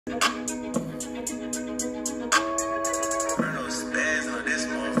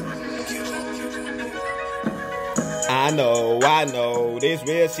I know, this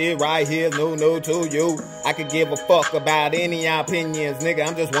real shit right here is new to you. I could give a fuck about any opinions, nigga,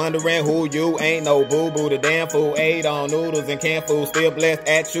 I'm just wondering who you. Ain't no boo-boo, the damn fool ate on noodles and canned food. Still blessed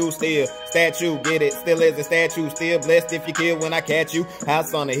at you, still statue, get it, still is a statue. Still blessed if you kill when I catch you.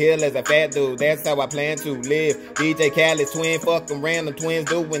 House on the hill as a fat dude, that's how I plan to live. DJ Khaled's twin, fucking random twins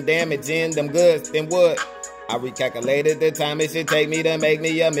doing damage in them goods, then what? I recalculated the time it should take me to make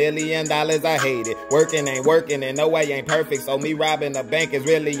me $1 million. I hate it. Working ain't working and no, I ain't perfect. So me robbing the bank is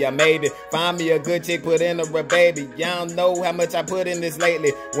really a maybe. Find me a good chick, put in her a baby. Y'all know how much I put in this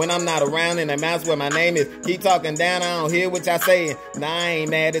lately. When I'm not around and amounts where my name is. Keep talking down, I don't hear what y'all saying. Nah, I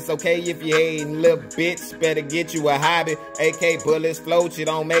ain't mad, it's okay if you hating. Little bitch, better get you a hobby. AK bullets float, you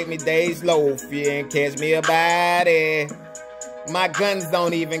don't make me days low. If you ain't catch me a body. My guns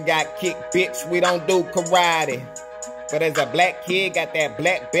don't even got kick, bitch, we don't do karate. But as a black kid, got that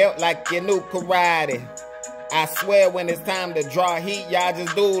black belt like you knew karate. I swear when it's time to draw heat, y'all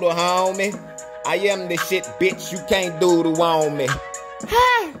just doodle, homie. I am the shit, bitch, you can't doodle on me.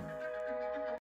 Ha!